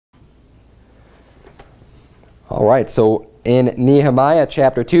All right, so in Nehemiah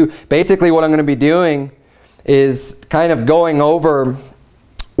chapter 2, basically what I'm going to be doing is kind of going over,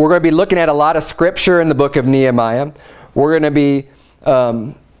 we're going to be looking at a lot of scripture in the book of Nehemiah. We're going to be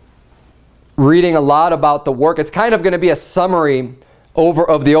reading a lot about the work. It's kind of going to be a summary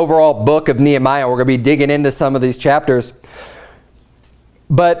of the overall book of Nehemiah. We're going to be digging into some of these chapters.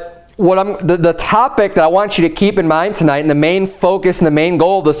 But the topic that I want you to keep in mind tonight, and the main focus and the main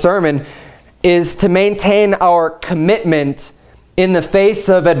goal of the sermon, is to maintain our commitment in the face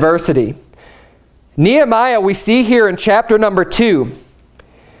of adversity. Nehemiah, we see here in chapter number 2,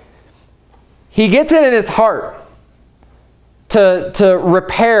 he gets it in his heart to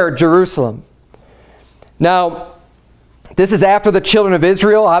repair Jerusalem. Now, this is after the children of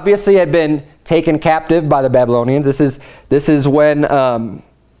Israel obviously had been taken captive by the Babylonians. This is when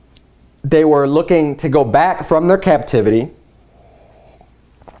they were looking to go back from their captivity.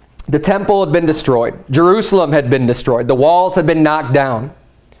 The temple had been destroyed. Jerusalem had been destroyed. The walls had been knocked down.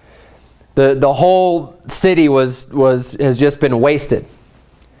 The whole city has just been wasted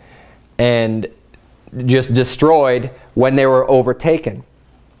and just destroyed when they were overtaken.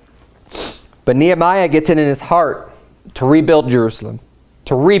 But Nehemiah gets it in his heart to rebuild Jerusalem,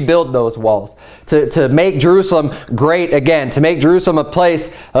 to rebuild those walls, to make Jerusalem great again, to make Jerusalem a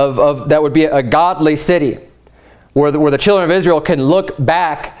place of that would be a godly city where the children of Israel can look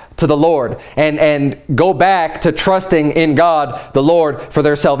back to the Lord and go back to trusting in God, the Lord, for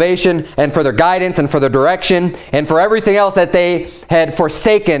their salvation and for their guidance and for their direction and for everything else that they had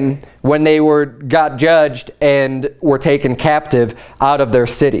forsaken when they got judged and were taken captive out of their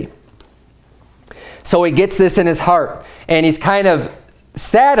city. So he gets this in his heart, and he's kind of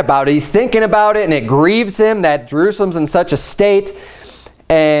sad about it. He's thinking about it, and it grieves him that Jerusalem's in such a state,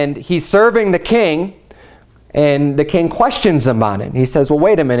 and he's serving the king. And the king questions him on it. He says, well,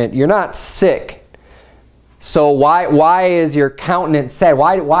 wait a minute, you're not sick. So why is your countenance sad?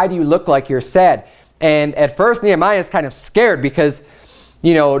 Why do you look like you're sad? And at first Nehemiah is kind of scared because,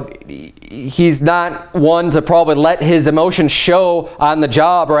 you know, he's not one to probably let his emotions show on the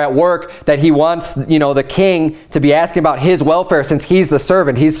job or at work that he wants, you know, the king to be asking about his welfare since he's the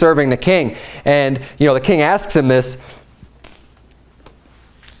servant. He's serving the king. And, you know, the king asks him this.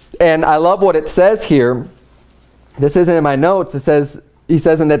 And I love what it says here. This isn't in my notes. He says at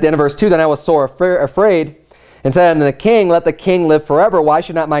the end of verse 2, then I was sore afraid and said unto the king, let the king live forever. Why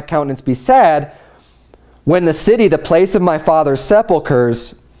should not my countenance be sad when the city, the place of my father's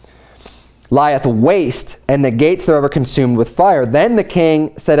sepulchres, lieth waste, and the gates thereof are consumed with fire? Then the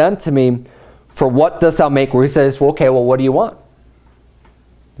king said unto me, for what dost thou make war? He says, well, okay, well, what do you want?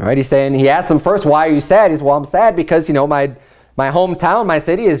 All right, he asks him first, why are you sad? He says, well, I'm sad because, you know, my hometown, my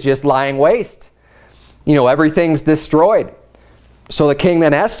city is just lying waste. You know, everything's destroyed. So the king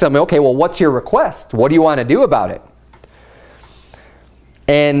then asks him, okay, well, what's your request? What do you want to do about it?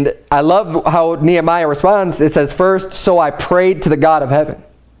 And I love how Nehemiah responds. It says, first, so I prayed to the God of heaven.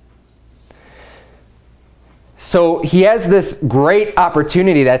 So he has this great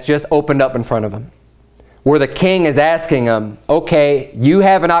opportunity that's just opened up in front of him, where the king is asking him, okay, you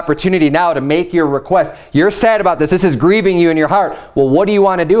have an opportunity now to make your request. You're sad about this. This is grieving you in your heart. Well, what do you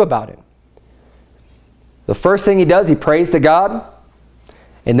want to do about it? The first thing he does, he prays to God,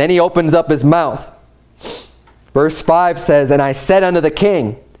 and then he opens up his mouth. Verse 5 says, and I said unto the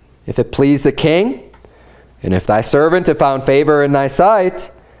king, if it please the king, and if thy servant have found favor in thy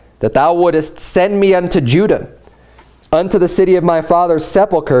sight, that thou wouldest send me unto Judah, unto the city of my father's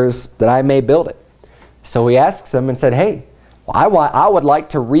sepulchres, that I may build it. So he asks him and said, hey, I would like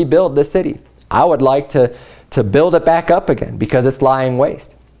to rebuild this city. I would like to build it back up again because it's lying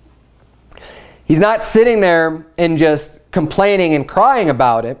waste. He's not sitting there and just complaining and crying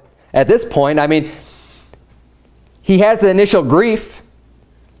about it at this point. I mean, he has the initial grief,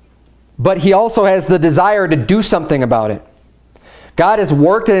 but he also has the desire to do something about it. God has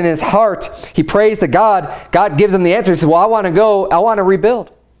worked it in his heart. He prays to God. God gives him the answer. He says, well, I want to go. I want to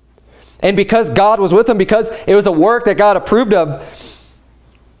rebuild. And because God was with him, because it was a work that God approved of,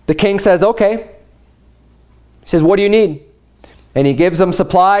 the king says, okay. He says, what do you need? And he gives them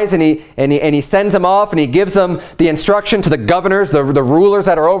supplies, and he sends them off, and he gives them the instruction to the governors, the rulers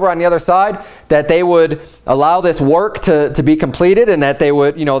that are over on the other side, that they would allow this work to be completed, and that they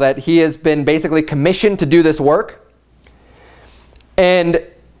would, you know, that he has been basically commissioned to do this work. And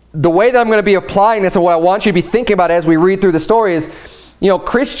the way that I'm going to be applying this, and what I want you to be thinking about as we read through the story is, you know,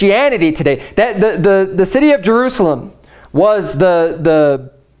 Christianity today, that the city of Jerusalem was the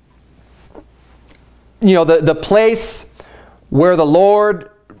place where the Lord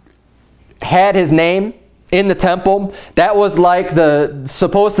had his name in the temple. That was like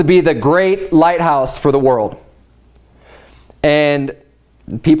supposed to be the great lighthouse for the world. and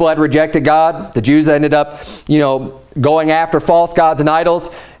people had rejected God. The Jews ended up, going after false gods and idols,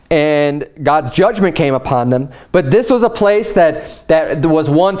 and God's judgment came upon them. But this was a place that was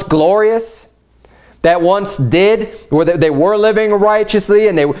once glorious, that once where they were living righteously,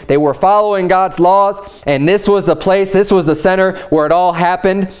 and they were following God's laws, and this was the place, this was the center where it all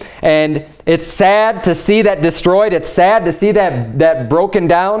happened. And it's sad to see that destroyed. It's sad to see that broken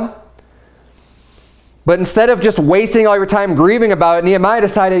down. But instead of just wasting all your time grieving about it, Nehemiah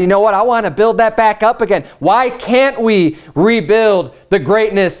decided, you know what, I want to build that back up again. Why can't we rebuild the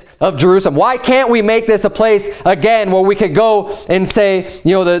greatness of Jerusalem? Why can't we make this a place again where we could go and say,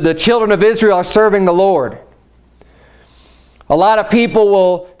 the children of Israel are serving the Lord? A lot of people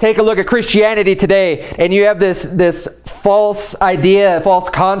will take a look at Christianity today, and you have this false idea, false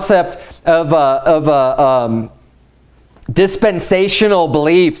concept of dispensational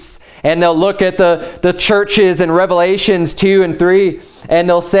beliefs. And they'll look at the churches in Revelations 2 and 3, and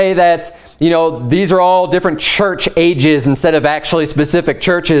they'll say that, these are all different church ages instead of actually specific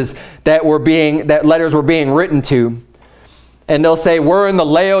churches that letters were being written to. And they'll say, we're in the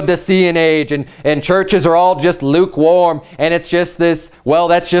Laodicean age, and churches are all just lukewarm, and it's just this, well,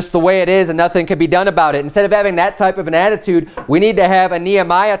 that's just the way it is, and nothing can be done about it. Instead of having that type of an attitude, we need to have a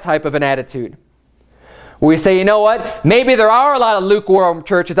Nehemiah type of an attitude. We say, you know what? Maybe there are a lot of lukewarm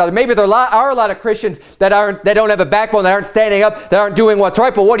churches out there. Maybe there are a lot of Christians that don't have a backbone, that aren't standing up, that aren't doing what's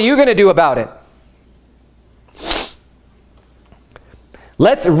right. But what are you going to do about it?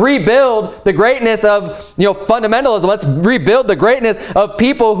 Let's rebuild the greatness of fundamentalism. Let's rebuild the greatness of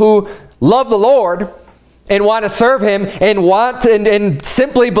people who love the Lord and want to serve Him and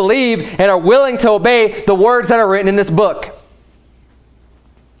simply believe and are willing to obey the words that are written in this book.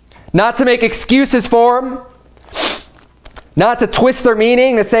 Not to make excuses for them, not to twist their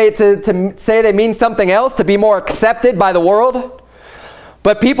meaning, to say they mean something else, to be more accepted by the world.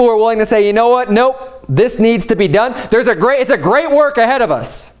 But people are willing to say, you know what, nope, this needs to be done. It's a great work ahead of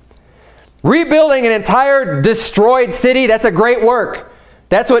us. Rebuilding an entire destroyed city, that's a great work.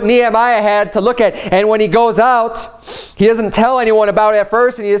 That's what Nehemiah had to look at. And when he goes out, he doesn't tell anyone about it at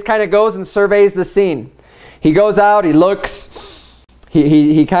first, and he just kind of goes and surveys the scene. He goes out, he looks.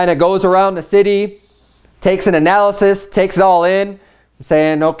 He kind of goes around the city, takes an analysis, takes it all in,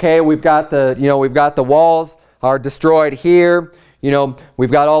 saying, okay, we've got the walls are destroyed here,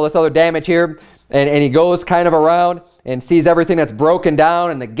 we've got all this other damage here, and he goes kind of around and sees everything that's broken down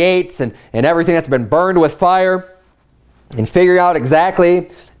and the gates and everything that's been burned with fire, and figure out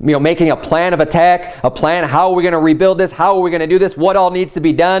exactly, making a plan of attack, a plan, how are we going to rebuild this, how are we going to do this, what all needs to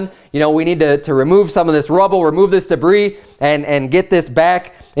be done. We need to remove some of this rubble, remove this debris, and get this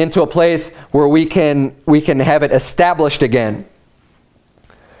back into a place where we can have it established again.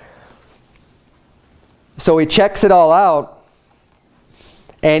 So he checks it all out,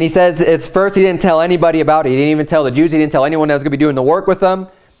 and he says first he didn't tell anybody about it. He didn't even tell the Jews. He didn't tell anyone that was going to be doing the work with them.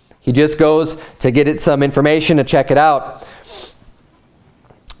 He just goes to get some information to check it out.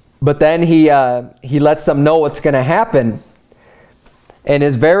 But then he lets them know what's going to happen. And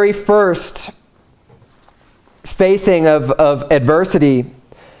his very first facing of adversity,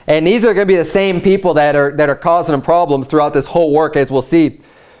 and these are going to be the same people that are causing him problems throughout this whole work, as we'll see.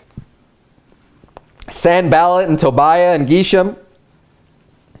 Sanballat and Tobiah and Geshem.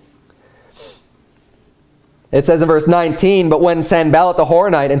 It says in verse 19, but when Sanballat the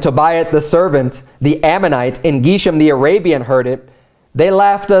Horonite and Tobiah the servant, the Ammonite, and Geshem the Arabian heard it, they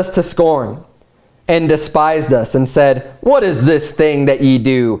laughed us to scorn and despised us and said, what is this thing that ye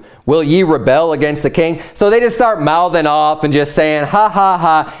do? Will ye rebel against the king? So they just start mouthing off and just saying, ha, ha,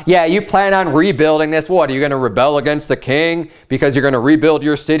 ha. Yeah, you plan on rebuilding this. What, are you going to rebel against the king because you're going to rebuild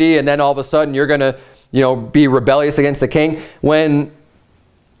your city, and then all of a sudden you're going to, be rebellious against the king? When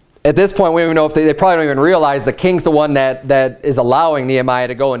at this point, we don't even know if they probably don't even realize the king's the one that is allowing Nehemiah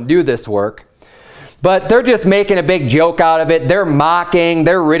to go and do this work. But they're just making a big joke out of it. They're mocking,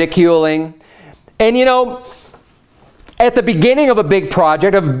 they're ridiculing. And at the beginning of a big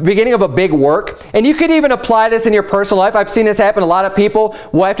project, at the beginning of a big work, and you could even apply this in your personal life. I've seen this happen to a lot of people.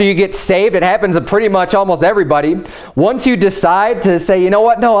 Well, after you get saved, it happens to pretty much almost everybody. Once you decide to say, you know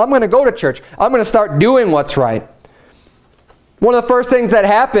what, no, I'm going to go to church. I'm going to start doing what's right. One of the first things that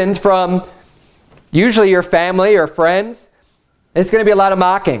happens from usually your family or friends, it's going to be a lot of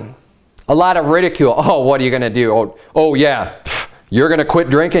mocking, a lot of ridicule. Oh, what are you going to do? Oh yeah, you're going to quit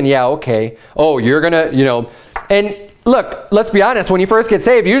drinking? Yeah, okay. Oh, you're going to, and look, let's be honest, when you first get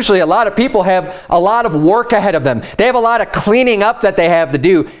saved, usually a lot of people have a lot of work ahead of them. They have a lot of cleaning up that they have to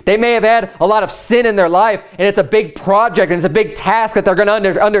do. They may have had a lot of sin in their life, and it's a big project, and it's a big task that they're going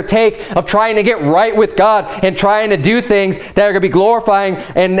to undertake of trying to get right with God and trying to do things that are going to be glorifying,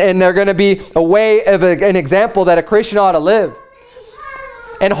 and they're going to be a way of an example that a Christian ought to live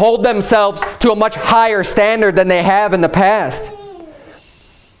and hold themselves to a much higher standard than they have in the past.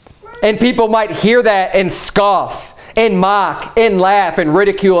 And people might hear that and scoff and mock and laugh and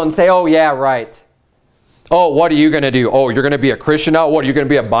ridicule and say, oh yeah, right. Oh, what are you going to do? Oh, you're going to be a Christian now? What, are you going to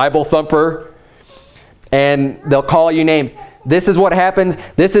be a Bible thumper? And they'll call you names. This is what happens.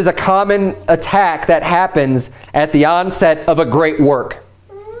 This is a common attack that happens at the onset of a great work.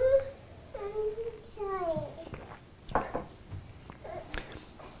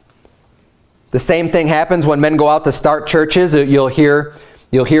 The same thing happens when men go out to start churches. You'll hear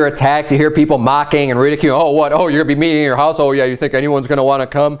attacks, you hear people mocking and ridiculing. Oh, what? Oh, you're going to be meeting in your house? Oh, yeah, you think anyone's going to want to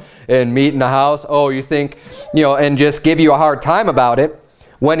come and meet in the house? Oh, you think, and just give you a hard time about it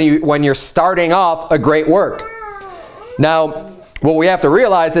when you're starting off a great work. Now, what we have to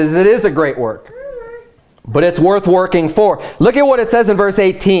realize is it is a great work, but it's worth working for. Look at what it says in verse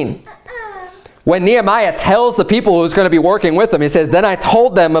 18. When Nehemiah tells the people who's going to be working with him, he says, "Then I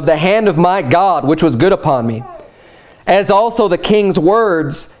told them of the hand of my God, which was good upon me, as also the king's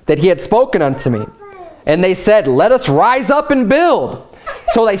words that he had spoken unto me. And they said, let us rise up and build.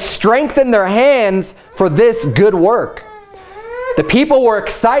 So they strengthened their hands for this good work." The people were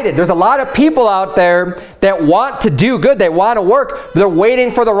excited. There's a lot of people out there that want to do good. They want to work. They're waiting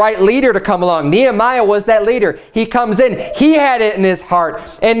for the right leader to come along. Nehemiah was that leader. He comes in. He had it in his heart.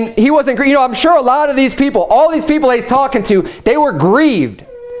 And he wasn't, I'm sure a lot of these people, all these people he's talking to, they were grieved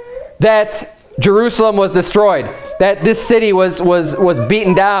that Jerusalem was destroyed, that this city was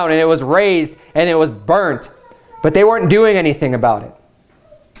beaten down and it was razed and it was burnt. But they weren't doing anything about it.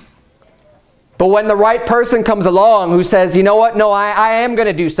 But when the right person comes along who says, you know what, no, I am going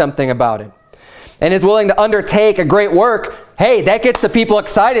to do something about it, and is willing to undertake a great work, hey, that gets the people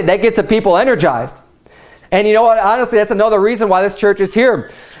excited. That gets the people energized. And you know what, honestly, that's another reason why this church is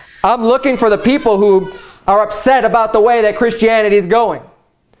here. I'm looking for the people who are upset about the way that Christianity is going.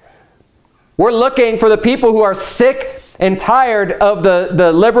 We're looking for the people who are sick and tired of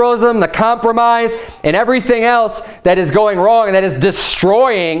the liberalism, the compromise, and everything else that is going wrong and that is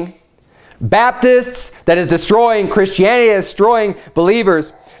destroying Baptists, that is destroying Christianity, that is destroying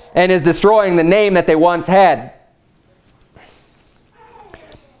believers, and is destroying the name that they once had.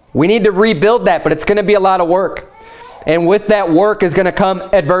 We need to rebuild that, but it's going to be a lot of work. And with that work is going to come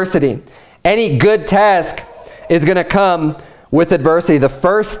adversity. Any good task is going to come with adversity. The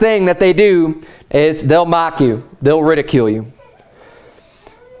first thing that they do is they'll mock you. They'll ridicule you.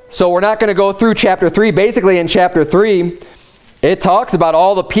 So we're not going to go through chapter 3. Basically in chapter 3, it talks about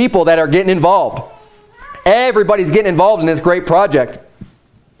all the people that are getting involved. Everybody's getting involved in this great project.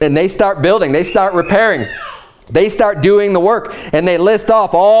 And they start building. They start repairing. They start doing the work. And they list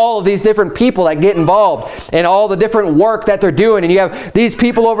off all of these different people that get involved and all the different work that they're doing. And you have these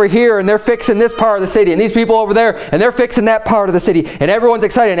people over here and they're fixing this part of the city. And these people over there and they're fixing that part of the city. And everyone's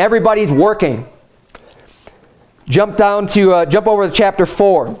excited and everybody's working. Jump over to chapter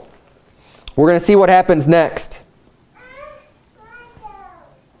 4. We're going to see what happens next.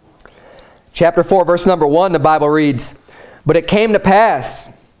 Chapter 4, verse number 1, the Bible reads, "But it came to pass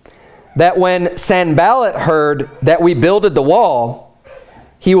that when Sanballat heard that we builded the wall,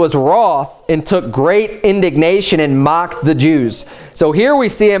 he was wroth and took great indignation and mocked the Jews." So here we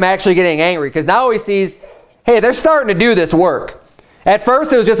see him actually getting angry, because now he sees, hey, they're starting to do this work. At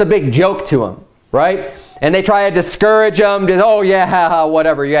first it was just a big joke to him, right? And they try to discourage him, just, oh yeah,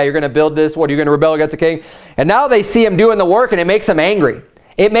 whatever, yeah, you're going to build this, what, are you going to rebel against the king? And now they see him doing the work and it makes him angry.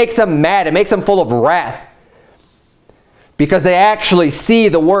 It makes them mad. It makes them full of wrath. Because they actually see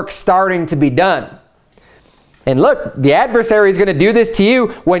the work starting to be done. And look, the adversary is going to do this to you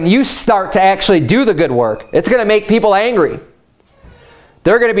when you start to actually do the good work. It's going to make people angry.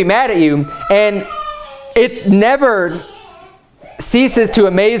 They're going to be mad at you. And it never ceases to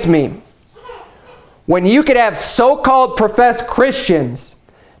amaze me when you could have so-called professed Christians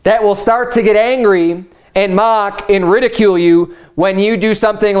that will start to get angry and mock and ridicule you when you do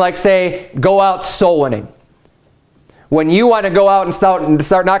something like, say, go out soul winning. When you want to go out and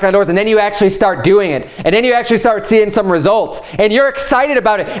start knocking on doors, and then you actually start doing it, and then you actually start seeing some results, and you're excited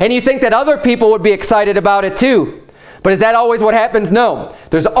about it, and you think that other people would be excited about it too. But is that always what happens? No.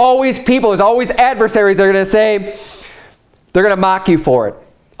 There's always people, there's always adversaries that are going to say, they're going to mock you for it.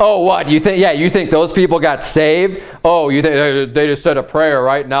 Oh, what? You think, yeah, you think those people got saved? Oh, you think they just said a prayer,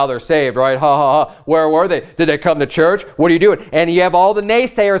 right? Now they're saved, right? Ha, ha, ha. Where were they? Did they come to church? What are you doing? And you have all the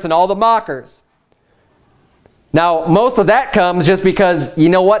naysayers and all the mockers. Now, most of that comes just because, you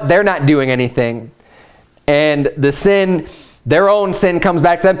know what? They're not doing anything. And the sin, their own sin comes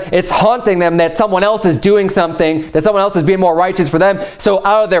back to them. It's haunting them that someone else is doing something, that someone else is being more righteous for them. So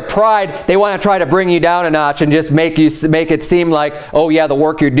out of their pride, they want to try to bring you down a notch and just make it seem like, oh yeah, the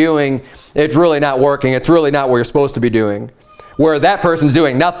work you're doing, it's really not working. It's really not what you're supposed to be doing. Where that person's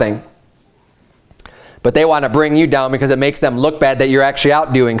doing nothing. But they want to bring you down because it makes them look bad that you're actually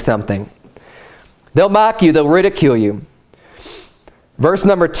out doing something. They'll mock you. They'll ridicule you. Verse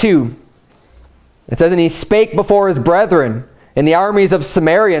number 2. It says, and he spake before his brethren in the armies of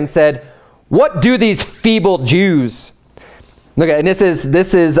Samaria and said, what do these feeble Jews? Look at, and this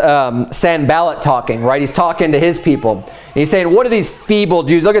is Sanballat talking, right? He's talking to his people. And he's saying, what are these feeble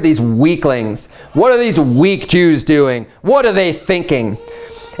Jews? Look at these weaklings. What are these weak Jews doing? What are they thinking?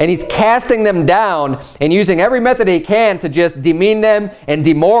 And he's casting them down and using every method he can to just demean them and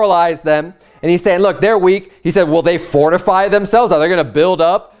demoralize them. And he's saying, look, they're weak. He said, will they fortify themselves? Are they going to build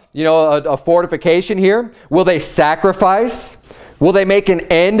up, you know, a fortification here? Will they sacrifice? Will they make an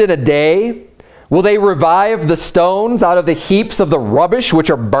end in a day? Will they revive the stones out of the heaps of the rubbish which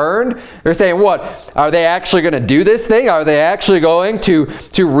are burned? They're saying, what? Are they actually going to do this thing? Are they actually going to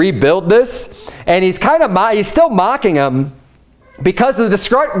rebuild this? And he's kind of, he's still mocking them because the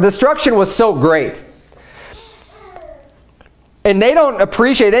destruction was so great. And they don't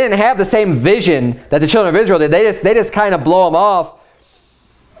appreciate, they didn't have the same vision that the children of Israel did. They just kind of blow them off.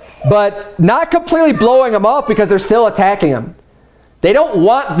 But not completely blowing them off because they're still attacking them. They don't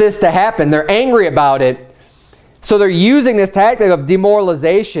want this to happen. They're angry about it. So they're using this tactic of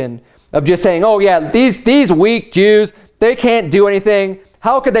demoralization, of just saying, oh yeah, these weak Jews, they can't do anything.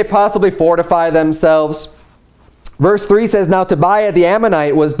 How could they possibly fortify themselves? Verse 3 says, now Tobiah the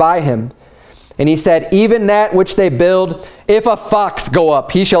Ammonite was by him. And he said, even that which they build, if a fox go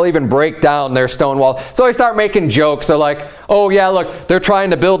up, he shall even break down their stone wall. So they start making jokes. They're like, oh yeah, look, they're trying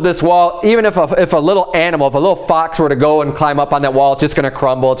to build this wall. Even if a little animal, if a little fox were to go and climb up on that wall, it's just going to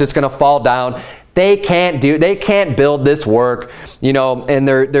crumble. It's just going to fall down. They can't build this work, you know, and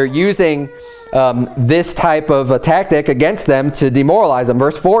they're using this type of a tactic against them to demoralize them.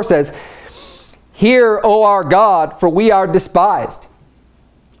 Verse 4 says, hear, O our God, for we are despised,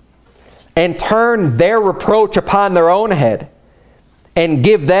 and turn their reproach upon their own head, and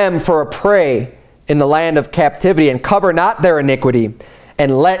give them for a prey in the land of captivity, and cover not their iniquity,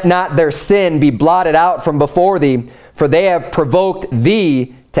 and let not their sin be blotted out from before thee, for they have provoked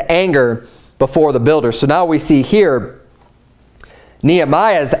thee to anger before the builders. So now we see here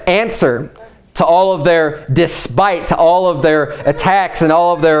Nehemiah's answer to all of their despite, to all of their attacks and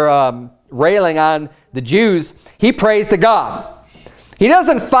all of their railing on the Jews. He prays to God. He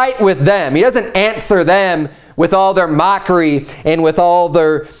doesn't fight with them. He doesn't answer them with all their mockery and with all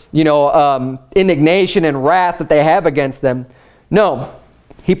their, you know, indignation and wrath that they have against them. No,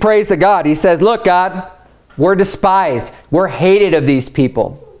 he prays to God. He says, look, God, we're despised. We're hated of these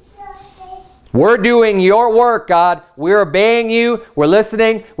people. We're doing your work, God. We're obeying you. We're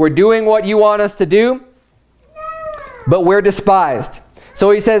listening. We're doing what you want us to do. But we're despised. So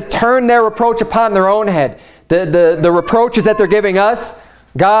he says, turn their reproach upon their own head. The reproaches that they're giving us,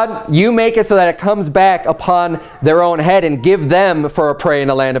 God, you make it so that it comes back upon their own head, and give them for a prey in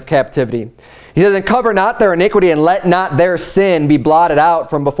the land of captivity. He says, and cover not their iniquity, and let not their sin be blotted out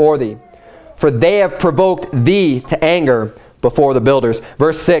from before thee. For they have provoked thee to anger before the builders.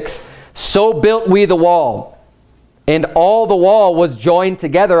 Verse 6, so built we the wall, and all the wall was joined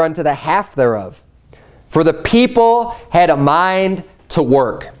together unto the half thereof. For the people had a mind to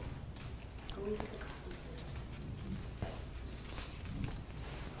work.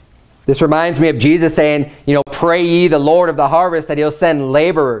 This reminds me of Jesus saying, you know, pray ye the Lord of the harvest that he'll send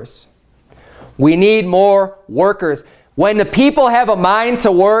laborers. We need more workers. When the people have a mind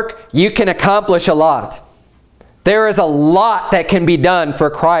to work, you can accomplish a lot. There is a lot that can be done for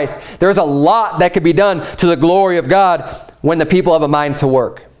Christ. There's a lot that can be done to the glory of God when the people have a mind to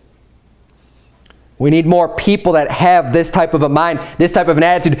work. We need more people that have this type of a mind, this type of an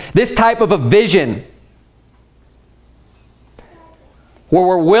attitude, this type of a vision, where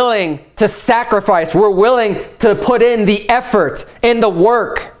we're willing to sacrifice, we're willing to put in the effort and the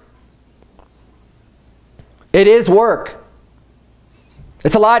work. It is work.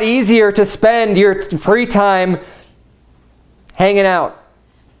 It's a lot easier to spend your free time hanging out,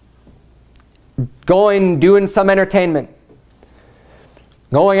 doing some entertainment,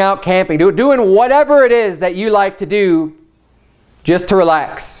 going out camping, doing whatever it is that you like to do just to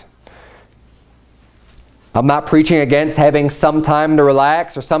relax. I'm not preaching against having some time to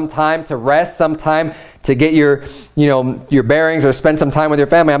relax or some time to rest, some time to get your bearings or spend some time with your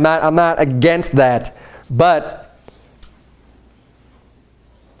family. I'm not against that. But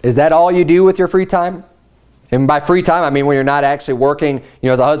is that all you do with your free time? And by free time, I mean when you're not actually working,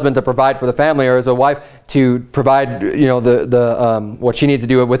 as a husband to provide for the family, or as a wife to provide, what she needs to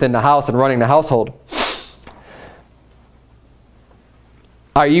do within the house and running the household.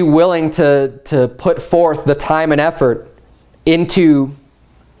 Are you willing to put forth the time and effort into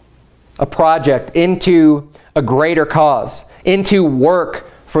a project, into a greater cause, into work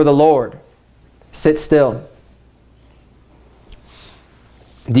for the Lord? Sit still.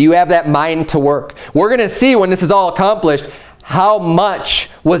 Do you have that mind to work? We're going to see when this is all accomplished how much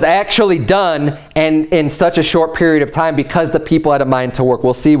was actually done and in such a short period of time because the people had a mind to work.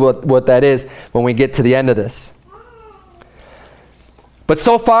 We'll see what that is when we get to the end of this. But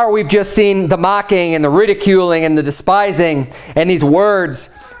so far we've just seen the mocking and the ridiculing and the despising and these words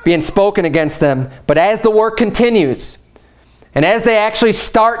being spoken against them. But as the work continues and as they actually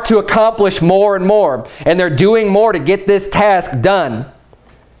start to accomplish more and more and they're doing more to get this task done,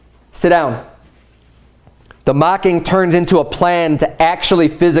 sit down. The mocking turns into a plan to actually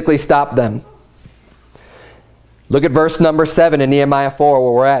physically stop them. Look at verse number 7 in Nehemiah 4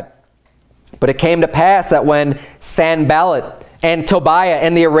 where we're at. But it came to pass that when Sanballat and Tobiah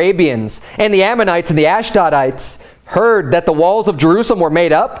and the Arabians and the Ammonites and the Ashdodites heard that the walls of Jerusalem were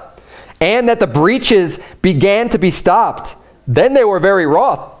made up and that the breaches began to be stopped, then they were very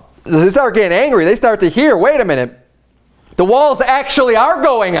wroth. They start getting angry. They start to hear, wait a minute, the walls actually are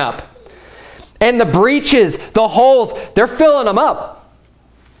going up. And the breaches, the holes, they're filling them up.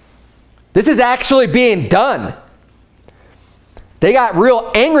 This is actually being done. They got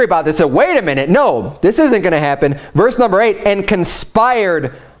real angry about this. So wait a minute, no, this isn't going to happen. Verse number 8, and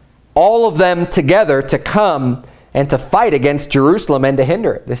conspired all of them together to come and to fight against Jerusalem and to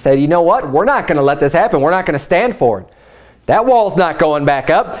hinder it. They said, you know what, we're not going to let this happen. We're not going to stand for it. That wall's not going back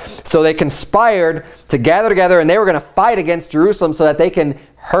up. So they conspired to gather together and they were going to fight against Jerusalem so that they can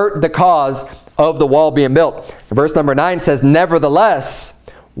hurt the cause of the wall being built. Verse number 9 says, nevertheless,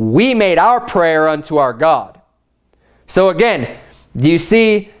 we made our prayer unto our God. So again, do you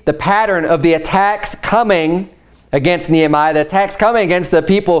see the pattern of the attacks coming against Nehemiah, the attacks coming against the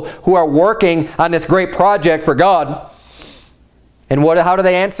people who are working on this great project for God? And how do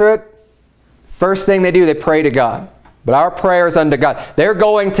they answer it? First thing they do, they pray to God. But our prayers unto God. They're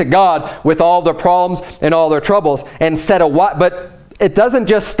going to God with all their problems and all their troubles and set a watch. But it doesn't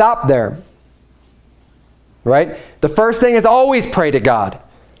just stop there. Right? The first thing is always pray to God.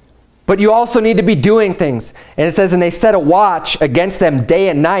 But you also need to be doing things. And it says, and they set a watch against them day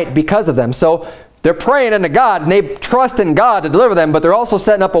and night because of them. So they're praying unto God and they trust in God to deliver them, but they're also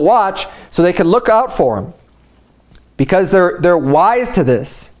setting up a watch so they can look out for them. Because they're wise to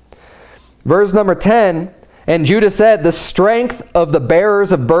this. Verse number 10, and Judah said, the strength of the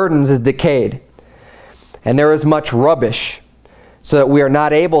bearers of burdens is decayed, and there is much rubbish, so that we are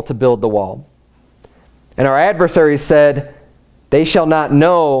not able to build the wall. And our adversaries said, they shall not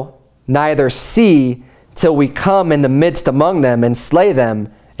know, neither see, till we come in the midst among them and slay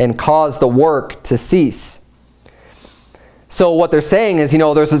them and cause the work to cease. So what they're saying is,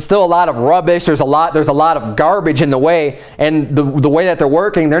 there's still a lot of rubbish, there's a lot of garbage in the way, and the way that they're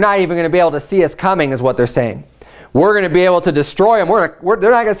working, they're not even going to be able to see us coming is what they're saying. We're going to be able to destroy them.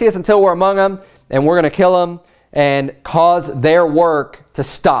 They're not going to see us until we're among them, and we're going to kill them and cause their work to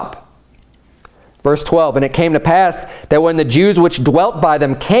stop. Verse 12, and it came to pass that when the Jews which dwelt by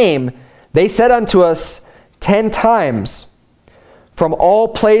them came, they said unto us 10 times, from all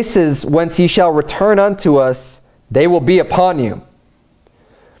places whence ye shall return unto us, they will be upon you.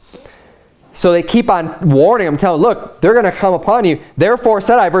 So they keep on warning them, telling them, look, they're going to come upon you. Therefore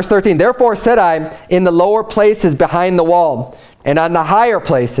said I, verse 13, therefore said I, in the lower places behind the wall, and on the higher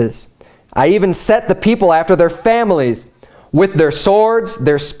places, I even set the people after their families, with their swords,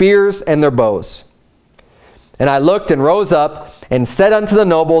 their spears, and their bows. And I looked and rose up, and said unto the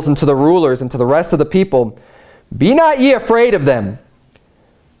nobles, and to the rulers, and to the rest of the people, be not ye afraid of them.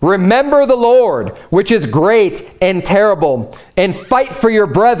 Remember the Lord, which is great and terrible, and fight for your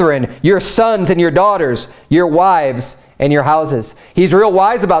brethren, your sons and your daughters, your wives and your houses. He's real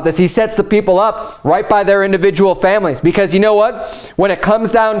wise about this. He sets the people up right by their individual families. Because you know what? When it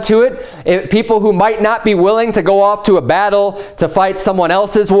comes down to it, people who might not be willing to go off to a battle to fight someone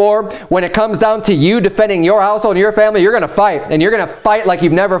else's war, when it comes down to you defending your household and your family, you're going to fight. And you're going to fight like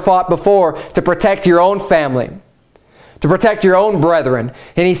you've never fought before to protect your own family. to protect your own brethren.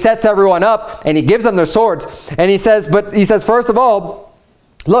 And he sets everyone up and he gives them their swords. And he says, first of all,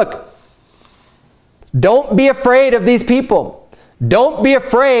 look, don't be afraid of these people. Don't be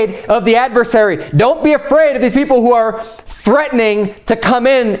afraid of the adversary. Don't be afraid of these people who are threatening to come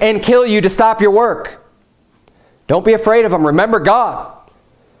in and kill you to stop your work. Don't be afraid of them. Remember God.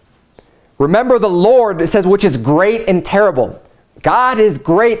 Remember the Lord, it says, which is great and terrible. God is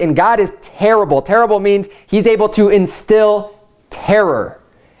great and God is terrible. Terrible means he's able to instill terror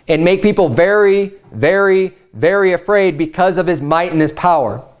and make people very, very, very afraid because of his might and his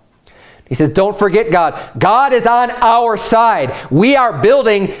power. He says, don't forget God. God is on our side. We are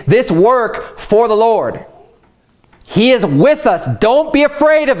building this work for the Lord. He is with us. Don't be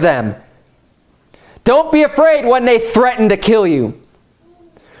afraid of them. Don't be afraid when they threaten to kill you.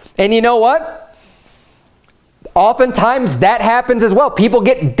 And you know what? Oftentimes that happens as well. People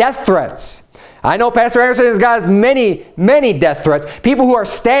get death threats. I know Pastor Anderson has got many, many death threats. People who are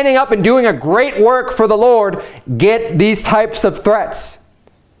standing up and doing a great work for the Lord get these types of threats.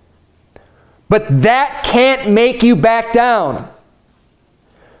 But that can't make you back down.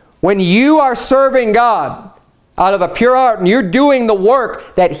 When you are serving God out of a pure heart and you're doing the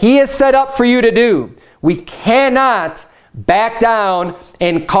work that he has set up for you to do, we cannot back down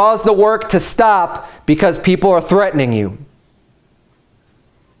and cause the work to stop because people are threatening you.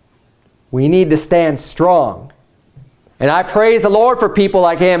 We need to stand strong. And I praise the Lord for people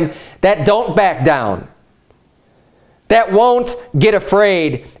like him that don't back down, that won't get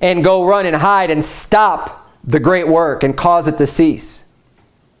afraid and go run and hide and stop the great work and cause it to cease.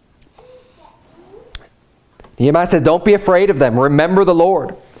 Nehemiah says, don't be afraid of them. Remember the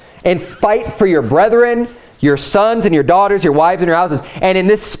Lord and fight for your brethren, your sons and your daughters, your wives and your houses. And in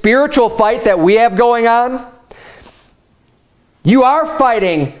this spiritual fight that we have going on, you are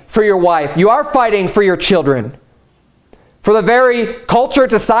fighting for your wife. You are fighting for your children. For the very culture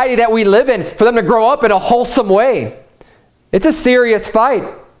and society that we live in, for them to grow up in a wholesome way. It's a serious fight.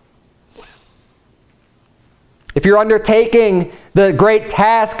 If you're undertaking the great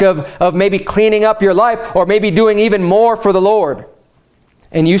task of maybe cleaning up your life or maybe doing even more for the Lord,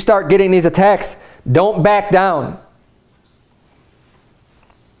 and you start getting these attacks, don't back down.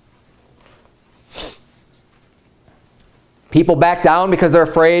 People back down because they're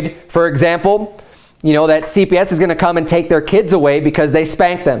afraid, for example, that CPS is going to come and take their kids away because they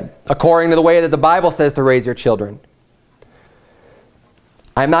spanked them, according to the way that the Bible says to raise your children.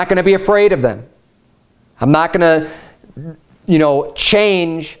 I'm not going to be afraid of them. I'm not going to,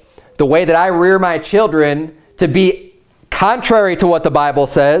 change the way that I rear my children to be contrary to what the Bible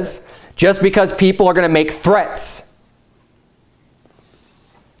says just because people are going to make threats.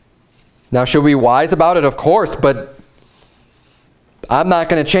 Now, should we be wise about it? Of course, but I'm not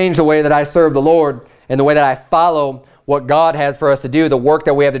going to change the way that I serve the Lord and the way that I follow what God has for us to do, the work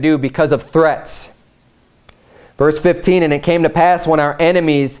that we have to do because of threats. Verse 15, and it came to pass when our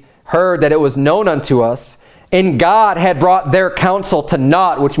enemies heard that it was known unto us, and God had brought their counsel to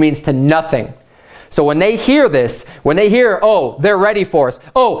naught, which means to nothing. So when they hear this, when they hear, oh, they're ready for us.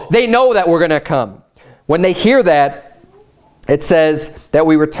 Oh, they know that we're going to come. When they hear that, it says that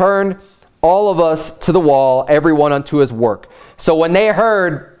we returned all of us to the wall, everyone unto his work. So when they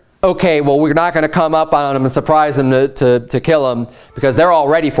heard, okay, well, we're not going to come up on them and surprise them to kill them because they're all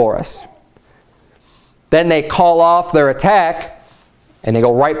ready for us. Then they call off their attack and they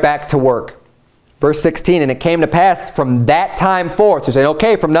go right back to work. Verse 16, and it came to pass from that time forth, you say,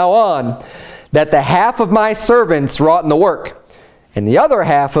 okay, from now on, that the half of my servants wrought in the work, and the other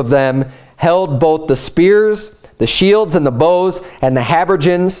half of them held both the spears, the shields, and the bows, and the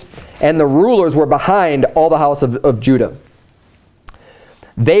habergeons, and the rulers were behind all the house of Judah.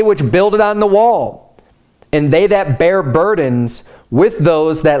 They which builded on the wall, and they that bare burdens with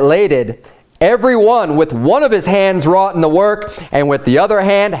those that laded, every one with one of his hands wrought in the work, and with the other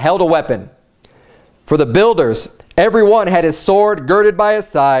hand held a weapon. For the builders, every one had his sword girded by his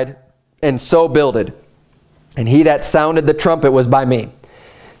side, and so builded. And he that sounded the trumpet was by me.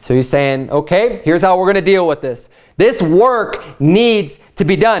 So he's saying, okay, here's how we're going to deal with this. This work needs to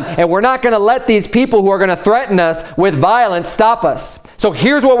be done. And we're not going to let these people who are going to threaten us with violence stop us. So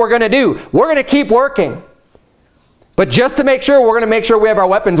here's what we're going to do. We're going to keep working. But just to make sure, we're going to make sure we have our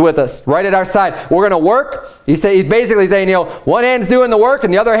weapons with us, right at our side. We're going to work. He's basically saying, one hand's doing the work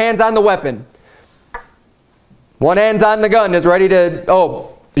and the other hand's on the weapon. One hand's on the gun, is ready to,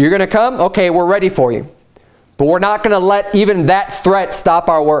 oh, you're going to come? Okay, we're ready for you. But we're not going to let even that threat stop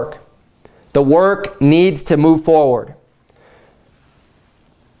our work. The work needs to move forward.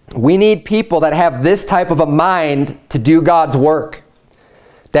 We need people that have this type of a mind to do God's work,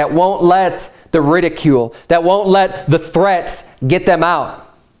 that won't let the ridicule, that won't let the threats get them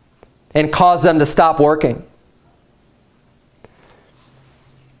out and cause them to stop working.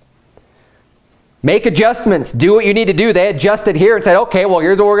 Make adjustments. Do what you need to do. They adjusted here and said, okay, well,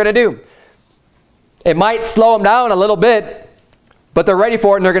 here's what we're going to do. It might slow them down a little bit, but they're ready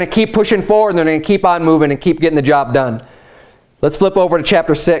for it, and they're going to keep pushing forward, and they're going to keep on moving and keep getting the job done. Let's flip over to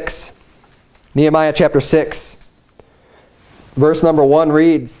chapter 6. Nehemiah chapter 6. Verse number 1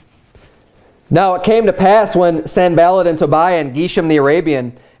 reads, Now it came to pass when Sanballat and Tobiah and Geshem the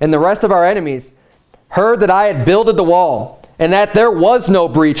Arabian and the rest of our enemies heard that I had builded the wall, and that there was no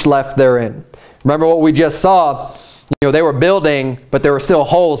breach left therein. Remember what we just saw. They were building, but there were still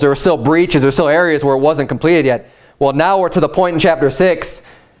holes, there were still breaches, there were still areas where it wasn't completed yet. Well, now we're to the point in chapter 6.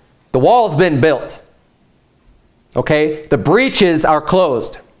 The wall's been built. Okay? The breaches are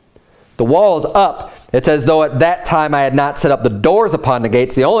closed. The wall is up. It's as though at that time I had not set up the doors upon the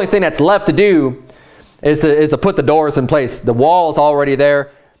gates. The only thing that's left to do is to put the doors in place. The wall is already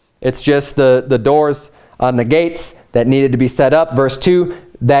there. It's just the doors on the gates that needed to be set up. Verse 2,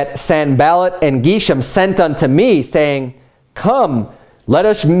 that Sanballat and Geshem sent unto me, saying, Come, let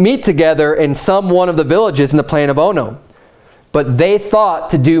us meet together in some one of the villages in the plain of Ono. But they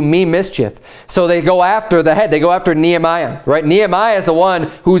thought to do me mischief. So they go after the head. They go after Nehemiah, right? Nehemiah is the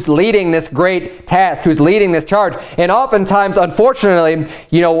one who's leading this great task, who's leading this charge. And oftentimes, unfortunately,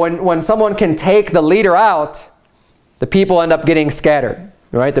 when someone can take the leader out, the people end up getting scattered,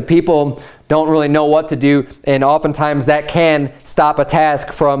 right? The people don't really know what to do, and oftentimes that can stop a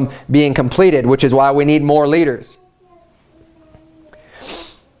task from being completed, which is why we need more leaders.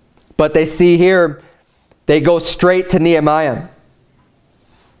 But they see here, they go straight to Nehemiah.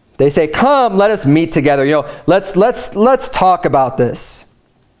 They say, Come, let us meet together. Let's talk about this.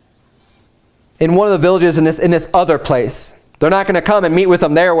 In one of the villages in this other place. They're not going to come and meet with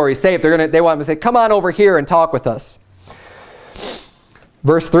him there where he's safe. They want him to say, Come on over here and talk with us.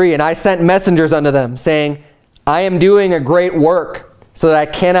 Verse 3, And I sent messengers unto them, saying, I am doing a great work, so that I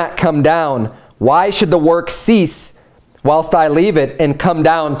cannot come down. Why should the work cease whilst I leave it and come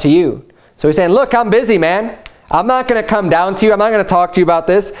down to you? So he's saying, look, I'm busy, man. I'm not going to come down to you. I'm not going to talk to you about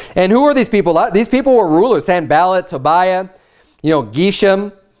this. And who are these people? These people were rulers. Sanballat, Tobiah,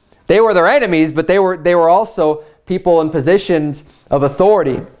 Geshem. They were their enemies, but they were also people in positions of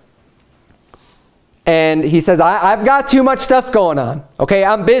authority. And he says, I've got too much stuff going on. Okay,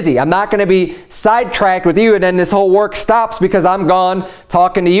 I'm busy. I'm not going to be sidetracked with you, and then this whole work stops because I'm gone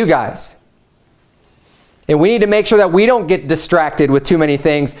talking to you guys. And we need to make sure that we don't get distracted with too many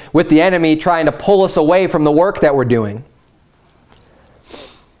things, with the enemy trying to pull us away from the work that we're doing.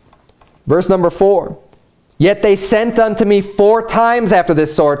 Verse number 4. Yet they sent unto me 4 times after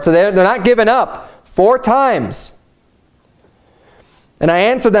this sort. So they're not giving up. 4 times. And I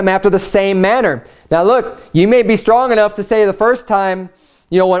answered them after the same manner. Now look, you may be strong enough to say the first time,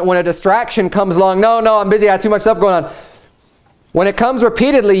 when a distraction comes along, no, I'm busy, I got too much stuff going on. When it comes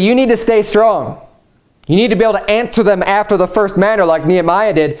repeatedly, you need to stay strong. You need to be able to answer them after the first manner like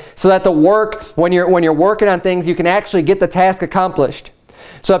Nehemiah did, so that the work, when you're working on things, you can actually get the task accomplished.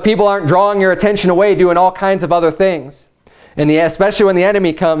 So that people aren't drawing your attention away doing all kinds of other things. And especially when the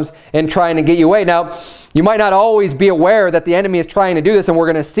enemy comes and trying to get you away. Now, you might not always be aware that the enemy is trying to do this, and we're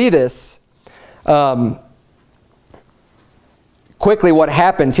going to see this quickly what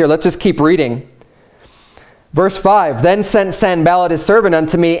happens here. Let's just keep reading. Verse 5, Then sent Sanballat his servant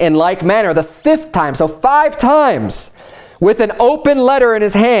unto me in like manner the 5th time, so 5 times, with an open letter in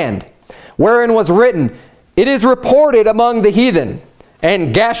his hand, wherein was written, It is reported among the heathen,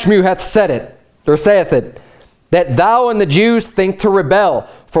 and Gashmu hath said it, or saith it, that thou and the Jews think to rebel,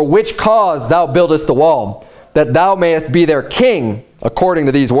 for which cause thou buildest the wall, that thou mayest be their king, according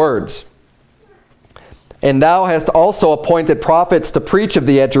to these words. And thou hast also appointed prophets to preach of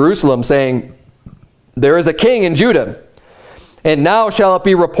thee at Jerusalem, saying, There is a king in Judah, and now shall it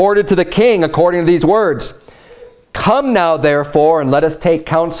be reported to the king according to these words. Come now, therefore, and let us take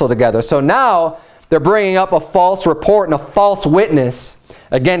counsel together. So now they're bringing up a false report and a false witness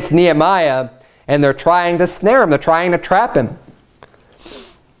against Nehemiah, and they're trying to snare him. They're trying to trap him.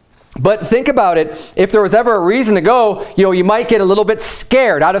 But think about it. If there was ever a reason to go, you might get a little bit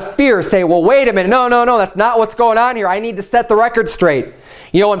scared out of fear. Say, well, wait a minute. No, that's not what's going on here. I need to set the record straight.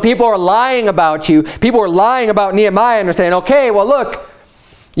 When people are lying about you, people are lying about Nehemiah, and they're saying, okay, well, look,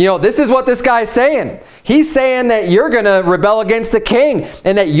 this is what this guy's saying. He's saying that you're going to rebel against the king,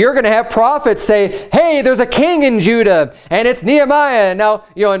 and that you're going to have prophets say, hey, there's a king in Judah, and it's Nehemiah, and now,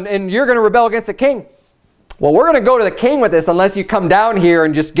 and you're going to rebel against the king. Well, we're going to go to the king with this unless you come down here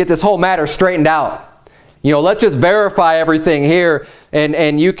and just get this whole matter straightened out. Let's just verify everything here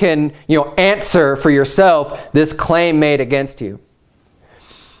and you can, answer for yourself this claim made against you.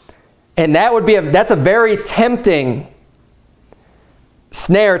 And that's a very tempting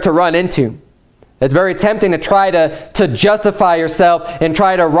snare to run into. It's very tempting to try to justify yourself and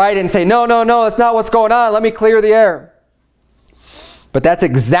try to write it and say, no, that's not what's going on. Let me clear the air. But that's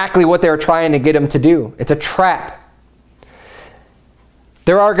exactly what they're trying to get him to do. It's a trap.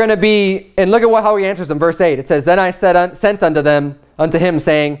 There are going to be, and look at how he answers in verse 8. It says, then I sent unto him,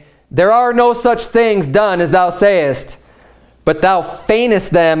 saying, there are no such things done as thou sayest, but thou feignest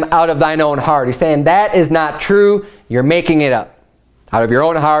them out of thine own heart. He's saying that is not true. You're making it up. Out of your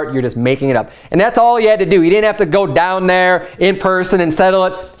own heart, you're just making it up. And that's all he had to do. He didn't have to go down there in person and settle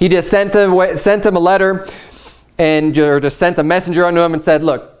it. He just sent him a letter or just sent a messenger unto him and said,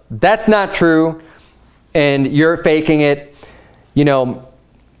 look, that's not true, and you're faking it.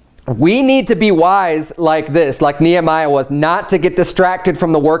 We need to be wise like this, like Nehemiah was, not to get distracted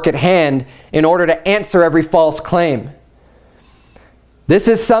from the work at hand in order to answer every false claim. This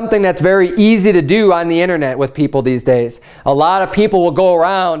is something that's very easy to do on the internet with people these days. A lot of people will go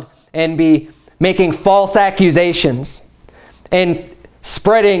around and be making false accusations and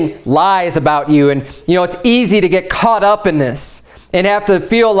spreading lies about you. And, it's easy to get caught up in this and have to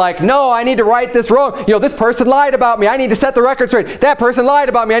feel like, no, I need to right this wrong. This person lied about me. I need to set the record straight. That person lied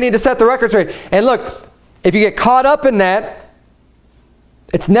about me. I need to set the record straight. And look, if you get caught up in that,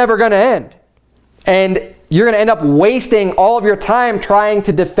 it's never going to end. And you're going to end up wasting all of your time trying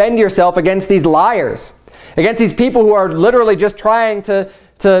to defend yourself against these liars, against these people who are literally just trying to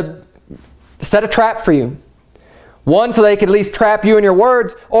set a trap for you. One, so they could at least trap you in your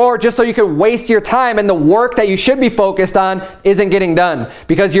words, or just so you could waste your time and the work that you should be focused on isn't getting done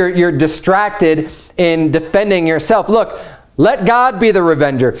because you're distracted in defending yourself. Look, let God be the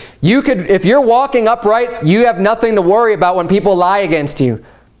revenger. If you're walking upright, you have nothing to worry about when people lie against you.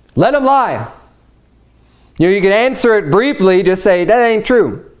 Let them lie. You can answer it briefly, just say, that ain't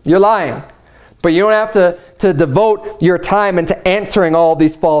true. You're lying. But you don't have to devote your time into answering all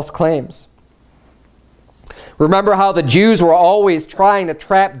these false claims. Remember how the Jews were always trying to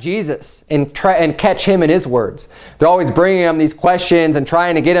trap Jesus and catch him in his words. They're always bringing him these questions and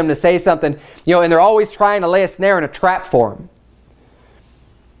trying to get him to say something, and they're always trying to lay a snare and a trap for him.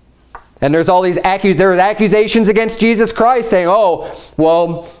 And there's all these accusations against Jesus Christ saying, oh,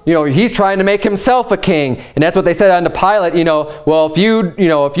 well, he's trying to make himself a king. And that's what they said unto Pilate, well, if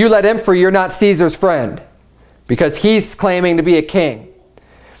you let him free, you're not Caesar's friend because he's claiming to be a king.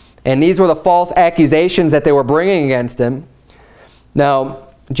 And these were the false accusations that they were bringing against him. Now,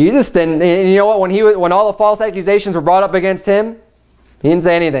 Jesus didn't, you know what, when all the false accusations were brought up against him, he didn't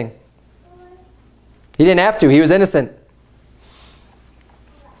say anything. He didn't have to. He was innocent.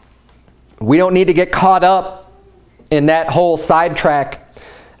 We don't need to get caught up in that whole sidetrack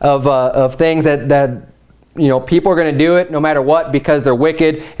of things that people are going to do it no matter what because they're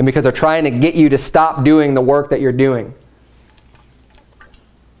wicked and because they're trying to get you to stop doing the work that you're doing.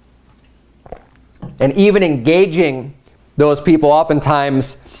 And even engaging those people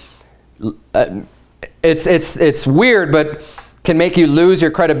oftentimes, it's weird, but can make you lose your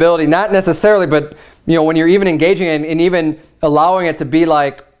credibility. Not necessarily, but when you're even engaging and even allowing it to be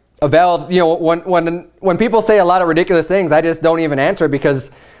like a valid, when people say a lot of ridiculous things, I just don't even answer because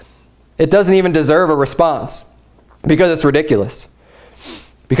it doesn't even deserve a response because it's ridiculous,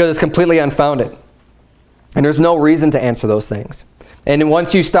 because it's completely unfounded, and there's no reason to answer those things. And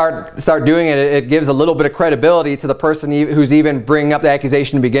once you start doing it, it gives a little bit of credibility to the person who's even bringing up the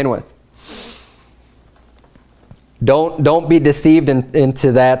accusation to begin with. Don't be deceived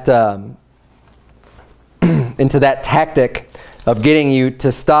into that into that tactic of getting you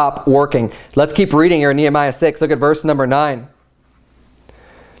to stop working. Let's keep reading here in Nehemiah 6. Look at verse number 9.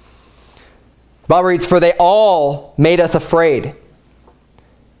 The Bible reads, for they all made us afraid,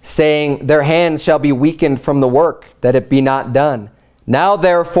 saying, their hands shall be weakened from the work, that it be not done. Now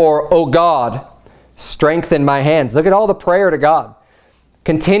therefore, O God, strengthen my hands. Look at all the prayer to God.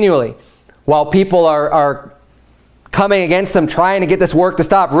 Continually, while people are coming against them, trying to get this work to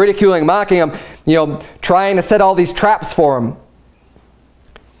stop, ridiculing, mocking them, trying to set all these traps for them.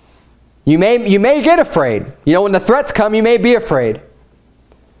 You may get afraid. When the threats come, you may be afraid.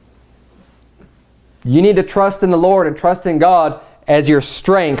 You need to trust in the Lord and trust in God as your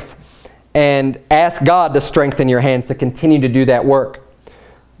strength and ask God to strengthen your hands to continue to do that work.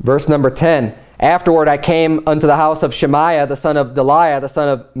 Verse number 10, afterward I came unto the house of Shemaiah, the son of Delaiah, the son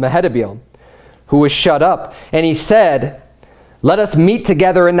of Mehetabeel, who was shut up. And he said, let us meet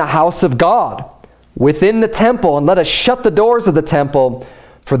together in the house of God, within the temple, and let us shut the doors of the temple,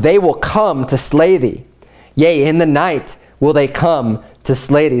 for they will come to slay thee. Yea, in the night, will they come to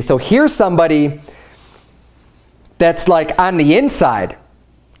slay thee. So here's somebody that's like on the inside,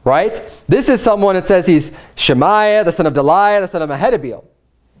 right? This is someone that says he's Shemaiah, the son of Deliah, the son of Mehetabeel.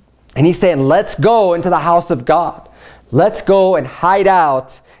 And he's saying, let's go into the house of God. Let's go and hide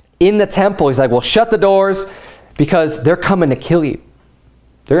out in the temple. He's like, well, shut the doors because they're coming to kill you.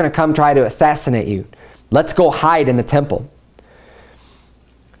 They're going to come try to assassinate you. Let's go hide in the temple.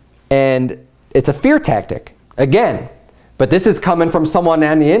 And it's a fear tactic, again. But this is coming from someone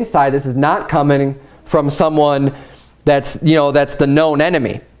on the inside. This is not coming from someone that's, you know, that's the known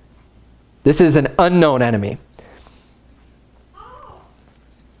enemy. This is an unknown enemy.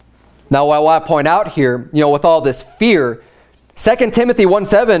 Now, what I want to point out here, you know, with all this fear, 2 Timothy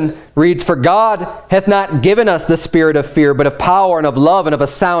 1:7 reads, "For God hath not given us the spirit of fear, but of power and of love and of a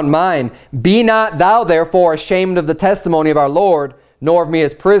sound mind. Be not thou therefore ashamed of the testimony of our Lord, nor of me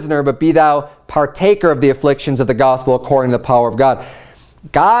as prisoner, but be thou partaker of the afflictions of the gospel according to the power of God."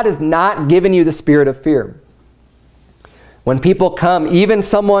 God has not given you the spirit of fear. When people come, even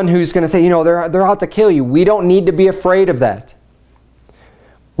someone who's going to say, you know, they're out to kill you, we don't need to be afraid of that.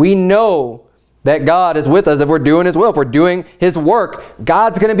 We know that God is with us if we're doing His will. If we're doing His work,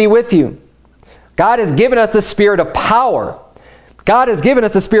 God's going to be with you. God has given us the spirit of power. God has given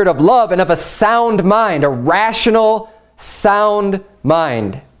us the spirit of love and of a sound mind, a rational, sound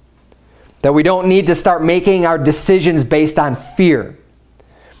mind. That we don't need to start making our decisions based on fear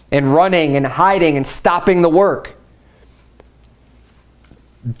and running and hiding and stopping the work.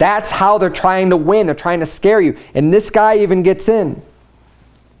 That's how they're trying to win. They're trying to scare you. And this guy even gets in.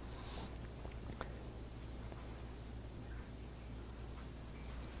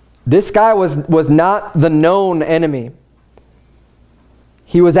 This guy was not the known enemy.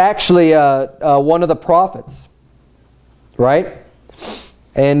 He was actually one of the prophets, right?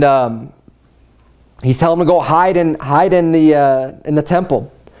 And he's telling him to go hide in the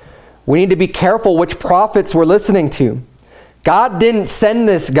temple. We need to be careful which prophets we're listening to. God didn't send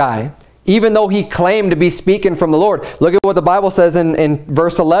this guy, even though he claimed to be speaking from the Lord. Look at what the Bible says in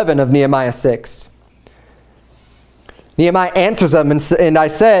verse 11 of Nehemiah 6. Nehemiah answers them, and I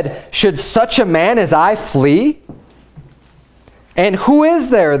said, should such a man as I flee? And who is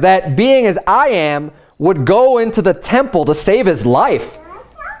there that, being as I am, would go into the temple to save his life?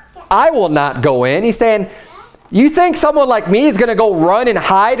 I will not go in. He's saying, you think someone like me is going to go run and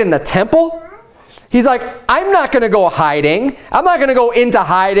hide in the temple? He's like, I'm not going to go hiding. I'm not going to go into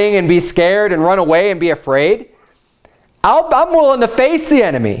hiding and be scared and run away and be afraid. I'm willing to face the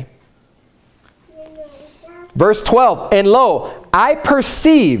enemy. Verse 12, and lo, I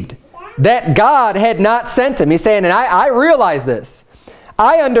perceived that God had not sent him. He's saying, and I realized this.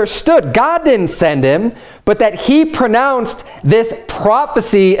 I understood God didn't send him, but that he pronounced this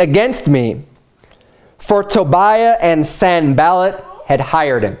prophecy against me. For Tobiah and Sanballat had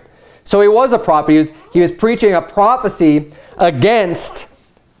hired him. So he was a prophet. He was preaching a prophecy against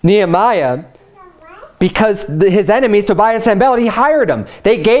Nehemiah because his enemies, Tobiah and Sanballat, he hired him.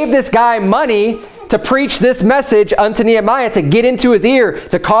 They gave this guy money to preach this message unto Nehemiah, to get into his ear,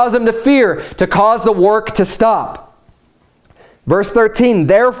 to cause him to fear, to cause the work to stop. Verse 13,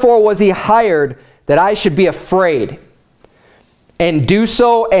 therefore was he hired that I should be afraid and do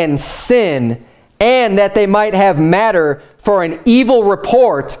so and sin, and that they might have matter for an evil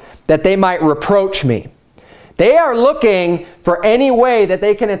report, that they might reproach me. They are looking for any way that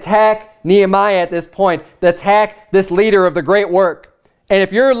they can attack Nehemiah at this point, to attack this leader of the great work. And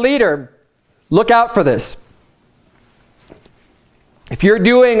if you're a leader, look out for this. If you're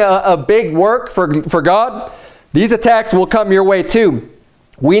doing a big work for God, these attacks will come your way too.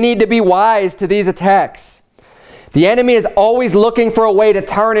 We need to be wise to these attacks. The enemy is always looking for a way to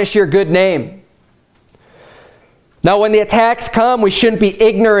tarnish your good name. Now, when the attacks come, we shouldn't be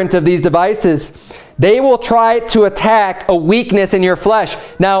ignorant of these devices. They will try to attack a weakness in your flesh.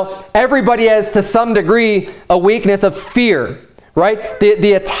 Now, everybody has, to some degree, a weakness of fear, right?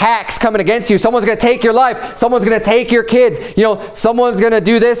 The attacks coming against you. Someone's going to take your life. Someone's going to take your kids. You know, someone's going to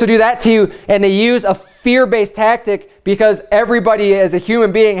do this or do that to you. And they use a fear-based tactic because everybody as a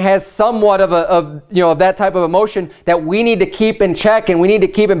human being has somewhat of that type of emotion that we need to keep in check and we need to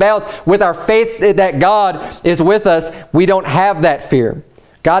keep in balance. With our faith that God is with us, we don't have that fear.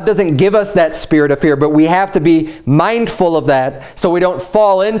 God doesn't give us that spirit of fear, but we have to be mindful of that so we don't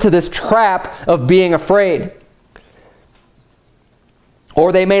fall into this trap of being afraid.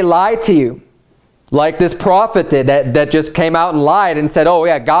 Or they may lie to you, like this prophet did that just came out and lied and said, oh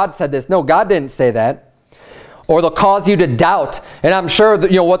yeah, God said this. No, God didn't say that. Or they'll cause you to doubt. And I'm sure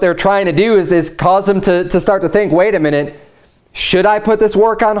that, what they're trying to do is cause them to start to think, wait a minute, Should I put this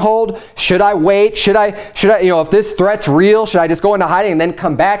work on hold? Should I wait? Should I, if this threat's real, should I just go into hiding and then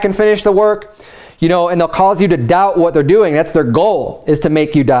come back and finish the work? And they'll cause you to doubt what they're doing. That's their goal, is to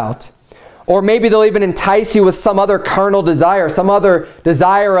make you doubt. Or maybe they'll even entice you with some other carnal desire, some other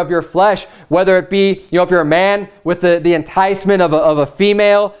desire of your flesh, whether it be, if you're a man, with the enticement of a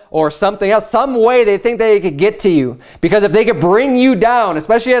female or something else, some way they think they could get to you. Because if they could bring you down,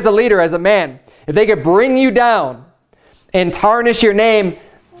 especially as a leader, as a man, if they could bring you down and tarnish your name,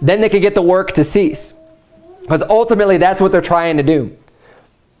 then they could get the work to cease. Because ultimately that's what they're trying to do.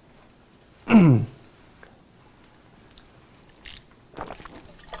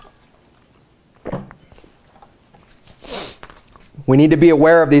 We need to be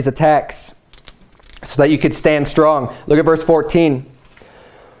aware of these attacks so that you could stand strong. Look at verse 14.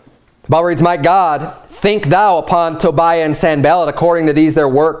 The Bible reads, "My God, think thou upon Tobiah and Sanballat according to these their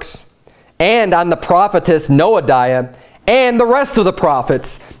works, and on the prophetess Noadiah and the rest of the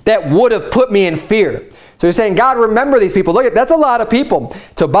prophets that would have put me in fear." So you're saying, God, remember these people. Look, that's a lot of people.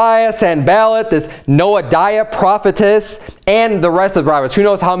 Tobiah, Sanballat, this Noadiah prophetess, and the rest of the prophets. Who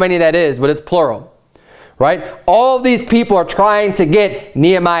knows how many that is, but it's plural. Right? All of these people are trying to get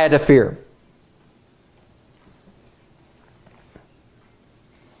Nehemiah to fear.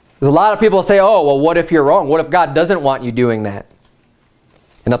 There's a lot of people say, oh, well, what if you're wrong? What if God doesn't want you doing that?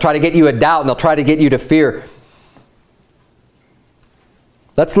 And they'll try to get you a doubt, and they'll try to get you to fear.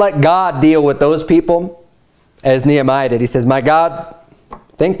 Let's let God deal with those people as Nehemiah did. He says, my God,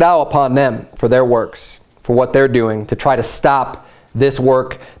 think thou upon them for their works, for what they're doing, to try to stop this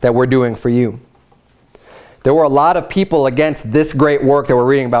work that we're doing for you. There were a lot of people against this great work that we're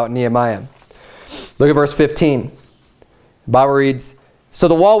reading about in Nehemiah. Look at verse 15. The Bible reads, "So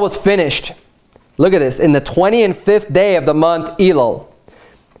the wall was finished." Look at this. "In the 25th day of the month Elul,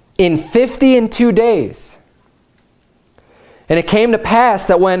 in 52 days. And it came to pass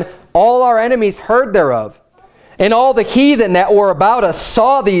that when all our enemies heard thereof, and all the heathen that were about us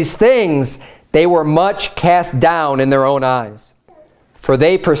saw these things, they were much cast down in their own eyes. For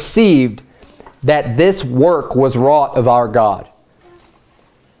they perceived that this work was wrought of our God."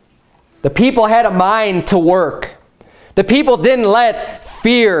 The people had a mind to work. The people didn't let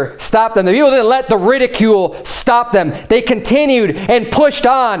fear stop them. The people didn't let the ridicule stop them. They continued and pushed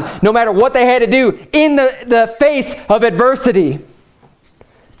on no matter what they had to do in the face of adversity.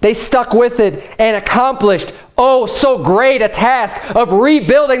 They stuck with it and accomplished, oh, so great a task of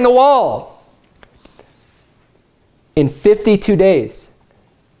rebuilding the wall in 52 days.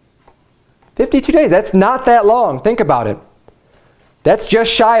 52 days, that's not that long. Think about it. That's just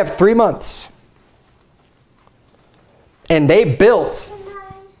shy of 3 months. And they built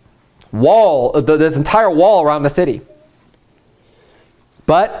this entire wall around the city.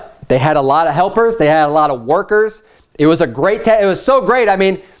 But they had a lot of helpers. They had a lot of workers. It was a great task. It was so great. I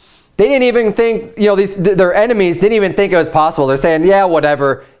mean, they didn't even think, their enemies didn't even think it was possible. They're saying, yeah,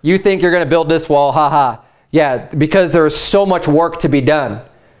 whatever. You think you're going to build this wall, haha. Yeah, because there was so much work to be done.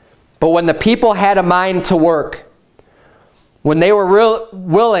 But when the people had a mind to work, when they were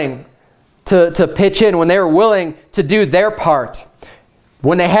willing to pitch in, when they were willing to do their part,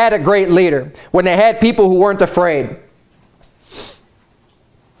 when they had a great leader, when they had people who weren't afraid,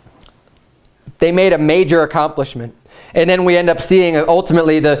 they made a major accomplishment. And then we end up seeing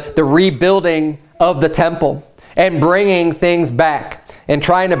ultimately the rebuilding of the temple and bringing things back and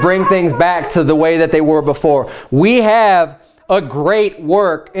trying to bring things back to the way that they were before. We have a great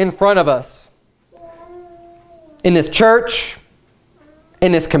work in front of us. In this church,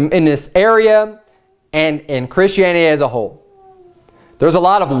 in this area, and in Christianity as a whole. There's a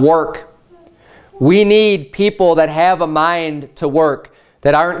lot of work. We need people that have a mind to work,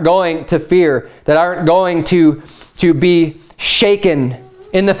 that aren't going to fear, that aren't going to be shaken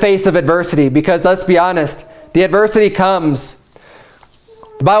in the face of adversity. Because let's be honest, the adversity comes.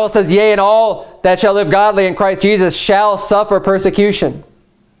 The Bible says, yea, and all that shall live godly in Christ Jesus shall suffer persecution.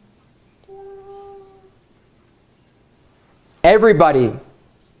 Everybody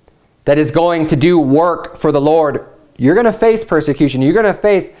that is going to do work for the Lord, you're going to face persecution. You're going to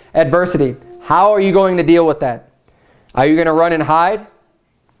face adversity. How are you going to deal with that? Are you going to run and hide?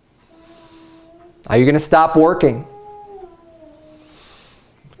 Are you going to stop working?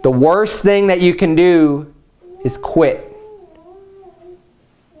 The worst thing that you can do is quit.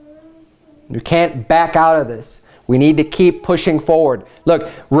 You can't back out of this. We need to keep pushing forward. Look,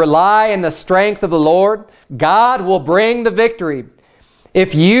 rely on the strength of the Lord. God will bring the victory.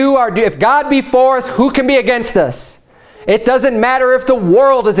 If God be for us, who can be against us? It doesn't matter if the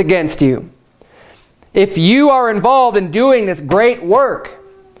world is against you. If you are involved in doing this great work,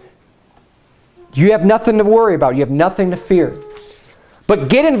 You have nothing to worry about. You have nothing to fear. But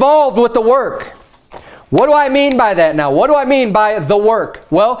get involved with the work. What do I mean by that now? What do I mean by the work?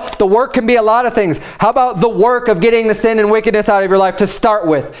 Well, the work can be a lot of things. How about the work of getting the sin and wickedness out of your life to start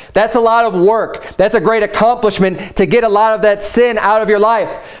with? That's a lot of work. That's a great accomplishment to get a lot of that sin out of your life.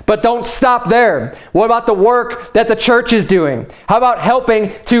 But don't stop there. What about the work that the church is doing? How about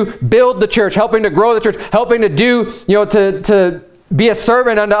helping to build the church, helping to grow the church, helping to do, to be a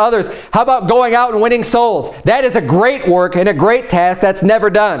servant unto others? How about going out and winning souls? That is a great work and a great task that's never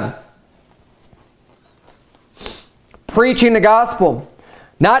done. Preaching the gospel.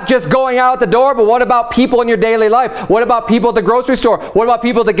 Not just going out the door, but what about people in your daily life? What about people at the grocery store? What about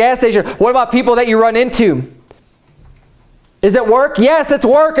people at the gas station? What about people that you run into? Is it work? Yes, it's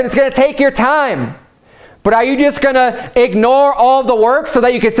work, and it's going to take your time. But are you just going to ignore all the work so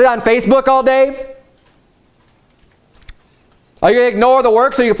that you can sit on Facebook all day? Are you going to ignore the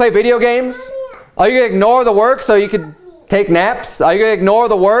work so you can play video games? Are you going to ignore the work so you can take naps? Are you going to ignore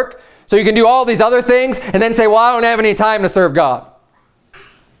the work so you can do all these other things and then say, well, I don't have any time to serve God?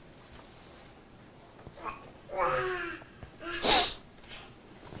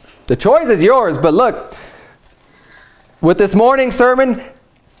 The choice is yours, but look, with this morning's sermon,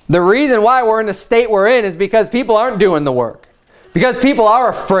 the reason why we're in the state we're in is because people aren't doing the work. Because people are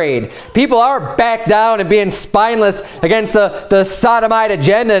afraid. People are back down and being spineless against the sodomite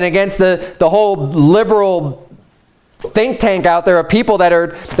agenda and against the whole liberal think tank out there of people that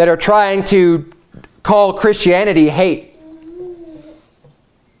are trying to call Christianity hate.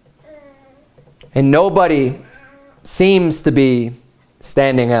 And nobody seems to be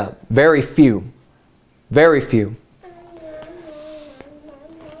standing up. Very few. Very few.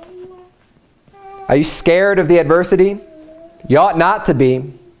 Are you scared of the adversity? You ought not to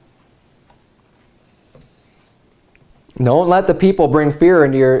be. Don't let the people bring fear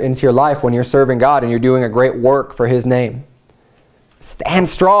into your life when you're serving God and you're doing a great work for His name. Stand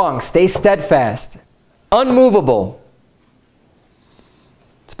strong. Stay steadfast. Unmovable.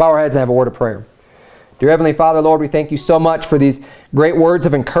 Let's bow our heads and have a word of prayer. Dear Heavenly Father, Lord, we thank you so much for these great words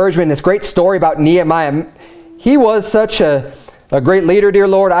of encouragement, this great story about Nehemiah. He was such a great leader, dear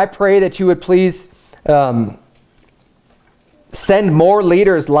Lord. I pray that you would please send more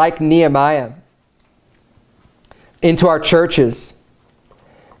leaders like Nehemiah into our churches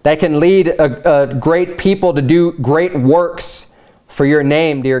that can lead a great people to do great works for your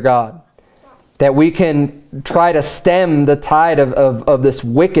name, dear God. That we can try to stem the tide of this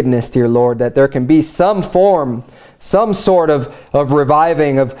wickedness, dear Lord. That there can be some form, some sort of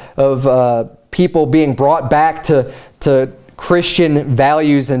reviving of people being brought back to Christian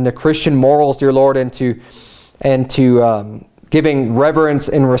values and to Christian morals, dear Lord, and to giving reverence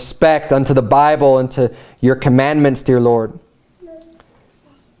and respect unto the Bible and to your commandments, dear Lord.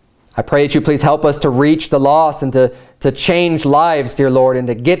 I pray that you please help us to reach the lost and to change lives, dear Lord, and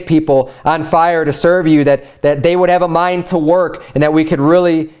to get people on fire to serve you, that they would have a mind to work and that we could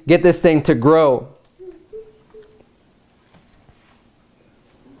really get this thing to grow.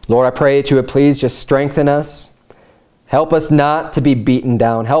 Lord, I pray that you would please just strengthen us. Help us not to be beaten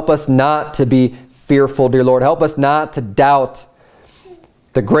down. Help us not to be fearful, dear Lord. Help us not to doubt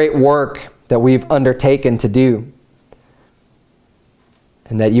the great work that we've undertaken to do.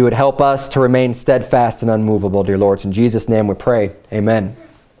 And that you would help us to remain steadfast and unmovable, dear Lord. In Jesus' name we pray. Amen.